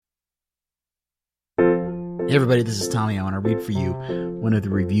Hey everybody, this is Tommy. I want to read for you one of the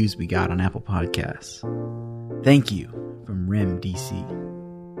reviews we got on Apple Podcasts. Thank you from Rim DC.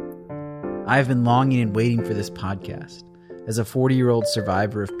 I've been longing and waiting for this podcast. As a 40-year-old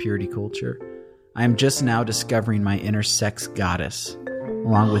survivor of purity culture, I am just now discovering my inner sex goddess,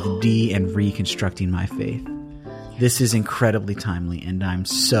 along with reconstructing my faith. This is incredibly timely, and I'm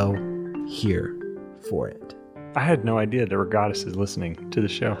so here for it. I had no idea there were goddesses listening to the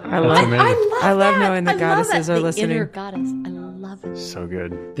show. I love knowing that goddesses are listening. Inner goddess. I love it. So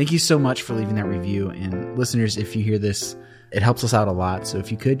good. Thank you so much for leaving that review. And listeners, if you hear this, it helps us out a lot. So if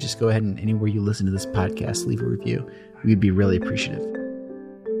you could just go ahead and anywhere you listen to this podcast, leave a review. We'd be really appreciative.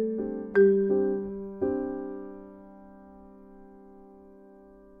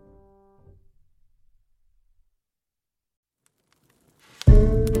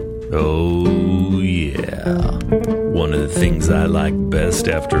 Oh, yeah. One of the things I like best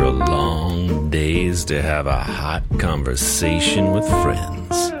after a long day is to have a hot conversation with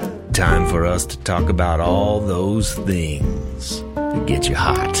friends. Time for us to talk about all those things that get you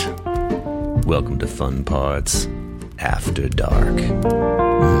hot. Welcome to Fun Parts After Dark.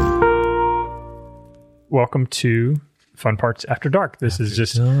 Welcome to Fun Parts After Dark. This is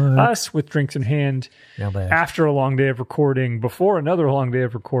just us with drinks in hand after a long day of recording, before another long day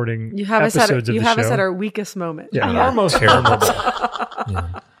of recording. You have us at our weakest moment. Yeah, our most vulnerable.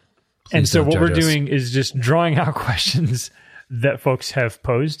 Yeah. And so what we're judge us. doing is just drawing out questions that folks have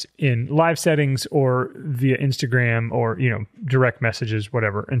posed in live settings or via Instagram or, direct messages,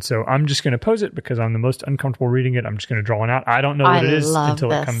 whatever. And so I'm just going to pose it because I'm the most uncomfortable reading it. I'm just going to draw one out. I don't know what it is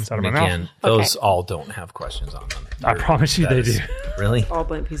until it comes out of my mouth. Those all don't have questions on them. I promise you they do. Really? All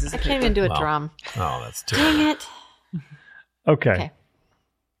blank pieces of I paper. can't even do a drum. Oh, that's terrible. Dang it. Okay.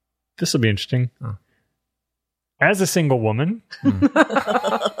 This will be interesting. Oh. As a single woman,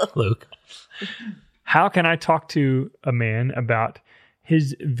 Luke. how can I talk to a man about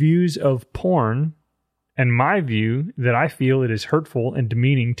his views of porn and my view that I feel it is hurtful and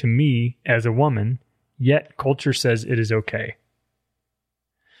demeaning to me as a woman, yet culture says it is okay?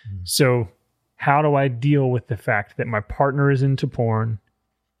 So how do I deal with the fact that my partner is into porn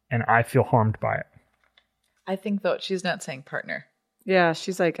and I feel harmed by it? I think, though, she's not saying partner. Yeah,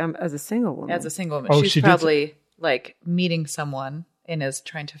 she's like, as a single woman. As a single woman. Oh, she's she did probably like meeting someone and is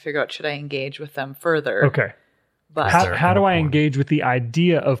trying to figure out, should I engage with them further? Okay. But How do I porn? engage with the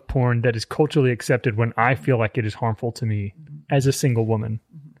idea of porn that is culturally accepted when I feel like it is harmful to me as a single woman?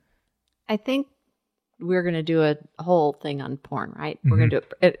 I think we're going to do a whole thing on porn, right? We're going to do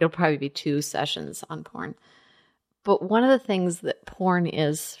it. It'll probably be 2 sessions on porn. But one of the things that porn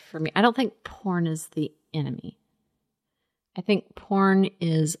is for me, I don't think porn is the enemy. I think porn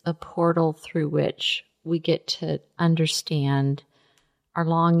is a portal through which we get to understand our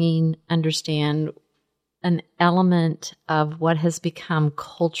longing, understand an element of what has become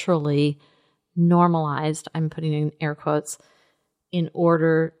culturally normalized, I'm putting in air quotes, in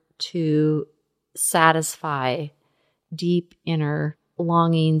order to satisfy deep inner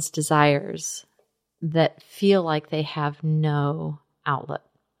longings, desires that feel like they have no outlet.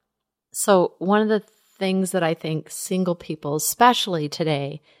 So one of the things that I think single people, especially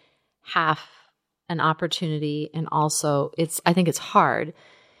today, have an opportunity, and also I think it's hard.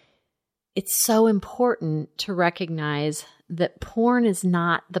 It's so important to recognize that porn is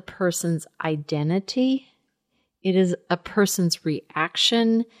not the person's identity. It is a person's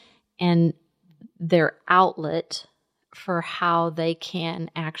reaction and their outlet for how they can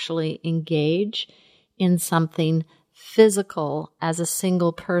actually engage in something physical as a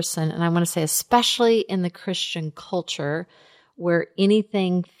single person. And I want to say, especially in the Christian culture, where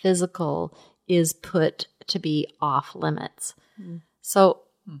anything physical is put to be off limits. So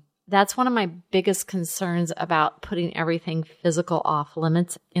that's one of my biggest concerns about putting everything physical off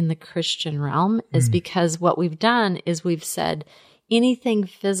limits in the Christian realm, is because what we've done is we've said anything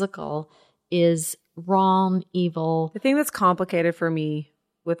physical is wrong, evil. The thing that's complicated for me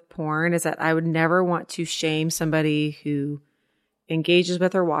with porn is that I would never want to shame somebody who engages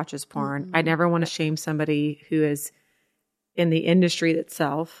with or watches porn. I never want to shame somebody who is in the industry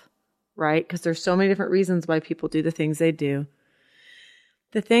itself, right? Because there's so many different reasons why people do the things they do.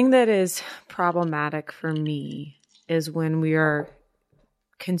 The thing that is problematic for me is when we are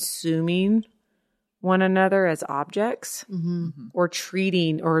consuming one another as objects or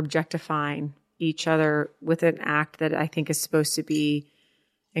treating or objectifying each other with an act that I think is supposed to be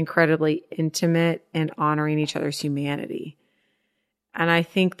incredibly intimate and honoring each other's humanity. And I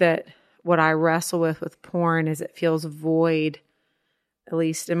think that what I wrestle with porn is it feels void, at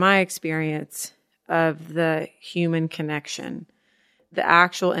least in my experience, of the human connection, the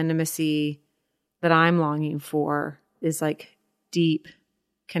actual intimacy that I'm longing for is like deep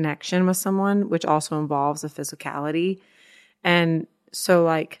connection with someone, which also involves a physicality. And so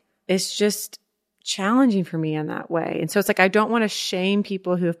like, it's just challenging for me in that way. And so it's like, I don't want to shame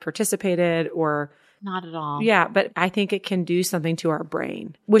people who have participated or Not at all. yeah, but I think it can do something to our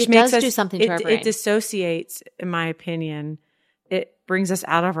brain, which It makes does us do something to our brain. It dissociates, in my opinion. It brings us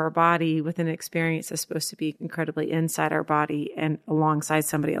out of our body with an experience that's supposed to be incredibly inside our body and alongside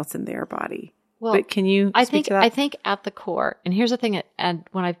somebody else in their body. Well, but can you I speak think to that? I think at the core, and here's the thing, and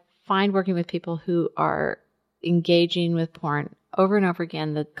when I find working with people who are engaging with porn over and over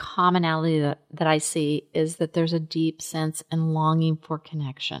again, the commonality that I see is that there's a deep sense and longing for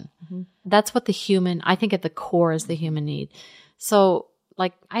connection. Mm-hmm. That's what I think at the core is the human need. So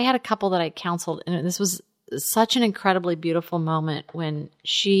like I had a couple that I counseled, and this was such an incredibly beautiful moment when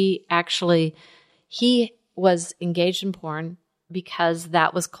he was engaged in porn because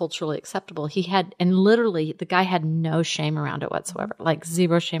that was culturally acceptable. And literally the guy had no shame around it whatsoever, like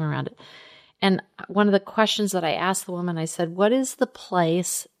zero shame around it. And one of the questions that I asked the woman, I said, what is the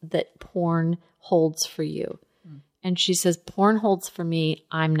place that porn holds for you? And she says, porn holds for me,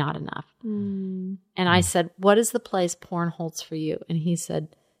 I'm not enough. And I said, what is the place porn holds for you? And he said,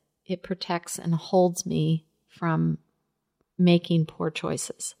 it protects and holds me from making poor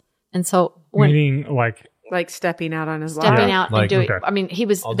choices. And so meaning like stepping out on his life. stepping out like, and doing, okay. I mean,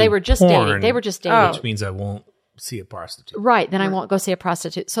 I'll they do were just porn, dating. They were just dating. Oh. Which means I won't see a prostitute. Right. Then I won't go see a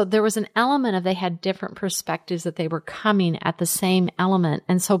prostitute. So there was an element of they had different perspectives that they were coming at the same element.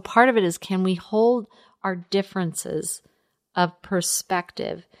 And so part of it is, can we hold our differences of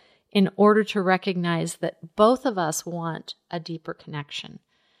perspective in order to recognize that both of us want a deeper connection?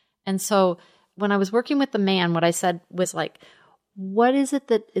 And so when I was working with the man, what I said was like, what is it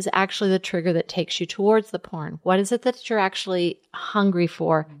that is actually the trigger that takes you towards the porn? What is it that you're actually hungry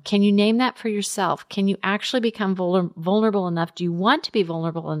for? Can you name that for yourself? Can you actually become vulnerable enough? Do you want to be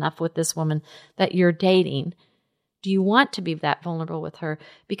vulnerable enough with this woman that you're dating? Do you want to be that vulnerable with her?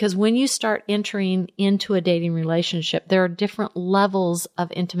 Because when you start entering into a dating relationship, there are different levels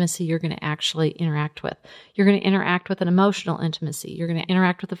of intimacy you're going to actually interact with. You're going to interact with an emotional intimacy. You're going to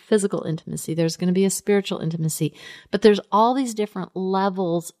interact with a physical intimacy. There's going to be a spiritual intimacy. But there's all these different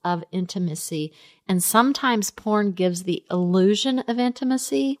levels of intimacy. And sometimes porn gives the illusion of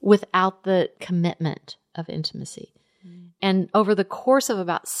intimacy without the commitment of intimacy. And over the course of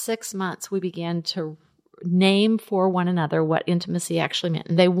about 6 months, we began to name for one another what intimacy actually meant.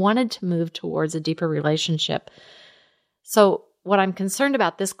 And they wanted to move towards a deeper relationship. So what I'm concerned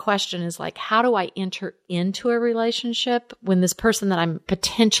about this question is like, how do I enter into a relationship when this person that I'm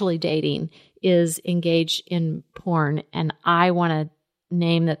potentially dating is engaged in porn and I want to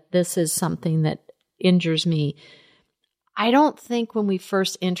name that this is something that injures me? I don't think when we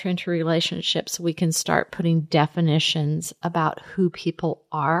first enter into relationships, we can start putting definitions about who people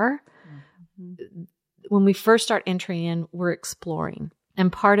are. Mm-hmm. When we first start entering in, we're exploring.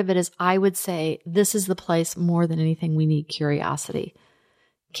 And part of it is, I would say, this is the place more than anything we need curiosity.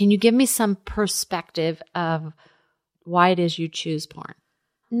 Can you give me some perspective of why it is you choose porn?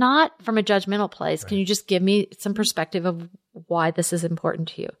 Not from a judgmental place. Right. Can you just give me some perspective of why this is important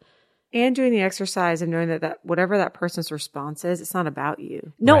to you? And doing the exercise and knowing that whatever that person's response is, it's not about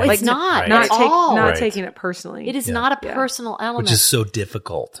you. No, Right. it's not. Right. Not At all. not Right. taking it personally. It is Yeah. not a personal element. Which is so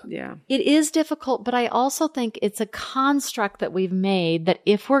difficult. Yeah. It is difficult, but I also think it's a construct that we've made that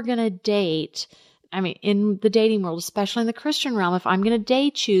if we're going to date, I mean, in the dating world, especially in the Christian realm, if I'm going to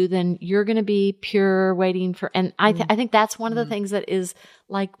date you, then you're going to be pure waiting for, and I think that's one of the things that is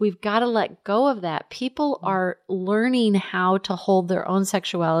like, we've got to let go of that. People are learning how to hold their own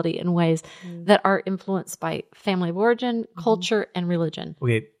sexuality in ways that are influenced by family of origin, culture, and religion.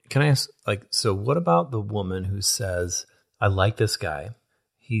 Okay, can I ask, so what about the woman who says, I like this guy,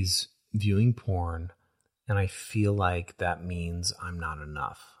 he's viewing porn, and I feel like that means I'm not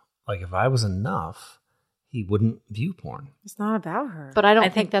enough. Like, if I was enough, he wouldn't view porn. It's not about her. But I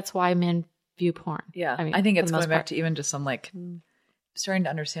don't think that's why men view porn. Yeah. I mean, I think for it's the most going back part. to even just some starting to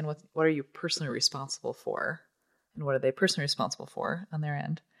understand what are you personally responsible for and what are they personally responsible for on their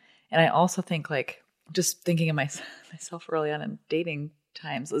end. And I also think just thinking of myself early on in dating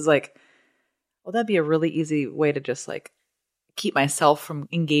times is well, that'd be a really easy way to just keep myself from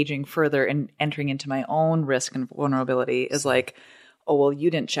engaging further and entering into my own risk and vulnerability is oh, well, you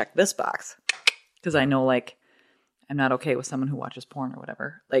didn't check this box because I know I'm not okay with someone who watches porn or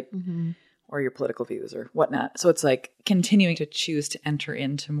whatever, or your political views or whatnot. So it's continuing to choose to enter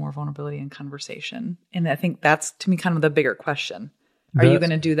into more vulnerability and conversation. And I think that's, to me, kind of the bigger question. Are you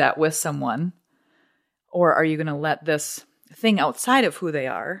going to do that with someone, or are you going to let this thing outside of who they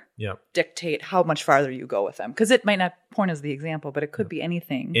are Yep. dictate how much farther you go with them. Because it might not, porn is the example, but it could be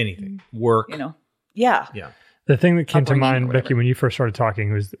anything. Anything. Work. You know? Yeah. Yeah. The thing that came to Upbringing or mind, whatever. Becky, when you first started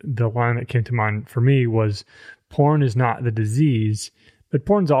talking, was the line that came to mind for me was porn is not the disease, but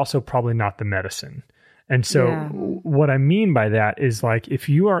porn's also probably not the medicine. And so Yeah. what I mean by that is like, if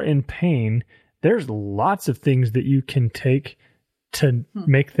you are in pain, there's lots of things that you can take to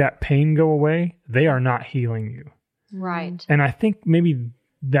make that pain go away. They are not healing you. Right. And I think maybe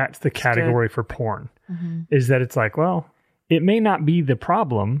that's the category for porn, is that it's like, well, it may not be the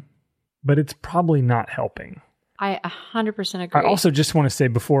problem, but it's probably not helping. I 100% agree. I also just want to say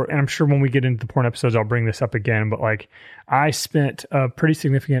before, and I'm sure when we get into the porn episodes, I'll bring this up again, but like I spent a pretty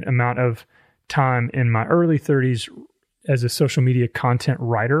significant amount of time in my early 30s as a social media content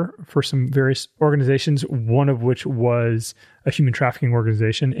writer for some various organizations, one of which was a human trafficking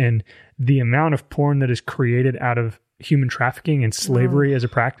organization. And the amount of porn that is created out of human trafficking and slavery as a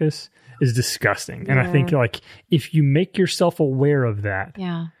practice is disgusting. And I think like if you make yourself aware of that,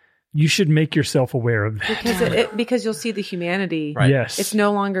 yeah. you should make yourself aware of that. Because you'll see the humanity. Right. Yes. It's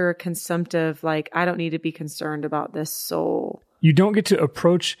no longer a consumptive, like, I don't need to be concerned about this soul. You don't get to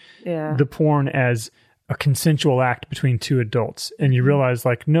approach Yeah. the porn as a consensual act between two adults. And you realize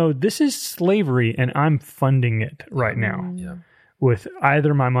like, no, this is slavery and I'm funding it right now Yeah. with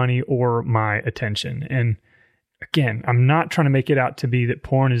either my money or my attention. And again, I'm not trying to make it out to be that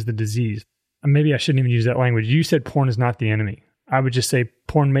porn is the disease. Maybe I shouldn't even use that language. You said porn is not the enemy. I would just say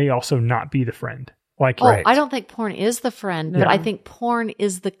porn may also not be the friend. Like, Oh, I don't think porn is the friend, but I think porn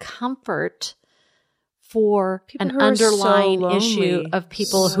is the comfort for People an who are so underlying lonely. issue of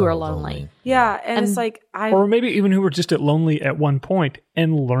people who are lonely. Yeah. And it's And- like, or maybe even who were just at lonely at one point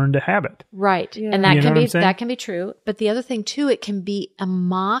and learned to have it. Right. Yeah. And that You know can what I'm be saying? that can be true. But the other thing too, it can be a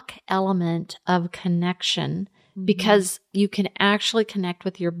mock element of connection because you can actually connect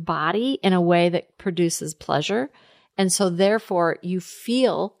with your body in a way that produces pleasure. And so therefore you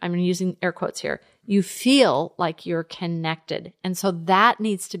feel, I'm using air quotes here, you feel like you're connected. And so that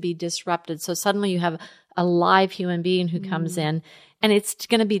needs to be disrupted. So suddenly you have a live human being who comes in and it's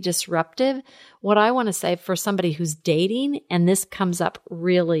going to be disruptive. What I want to say for somebody who's dating, and this comes up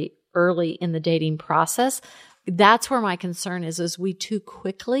really early in the dating process, that's where my concern is we too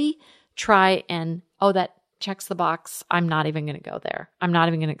quickly try and, oh, that checks the box. I'm not even going to go there. I'm not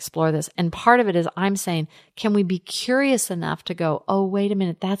even going to explore this. And part of it is I'm saying, can we be curious enough to go, oh, wait a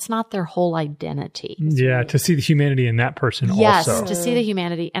minute, that's not their whole identity. Yeah, to see the humanity in that person Yes, also. to see the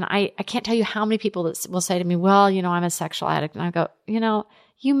humanity. And I can't tell you how many people that will say to me, well, you know, I'm a sexual addict. And I go, you know,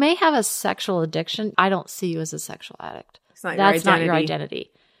 you may have a sexual addiction. I don't see you as a sexual addict. It's not That's your not your identity.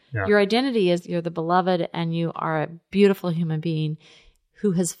 identity. Yeah. Your identity is you're the beloved and you are a beautiful human being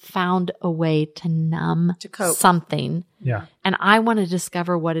who has found a way to numb To cope. something. Yeah. And I want to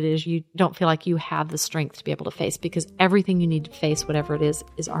discover what it is you don't feel like you have the strength to be able to face, because everything you need to face, whatever it is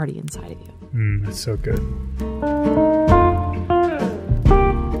already inside of you. That's so good.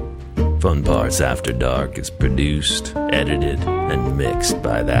 Fun Parts After Dark is produced, edited, and mixed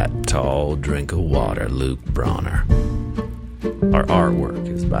by that tall drink of water, Luke Bronner. Our artwork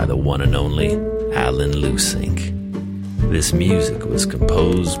is by the one and only Alan Lusink. This music was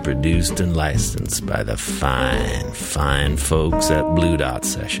composed, produced, and licensed by the fine, fine folks at Blue Dot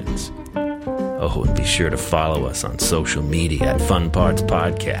Sessions. Oh, and be sure to follow us on social media at Fun Parts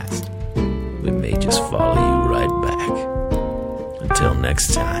Podcast. We may just follow you right back. Until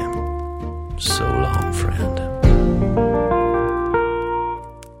next time, so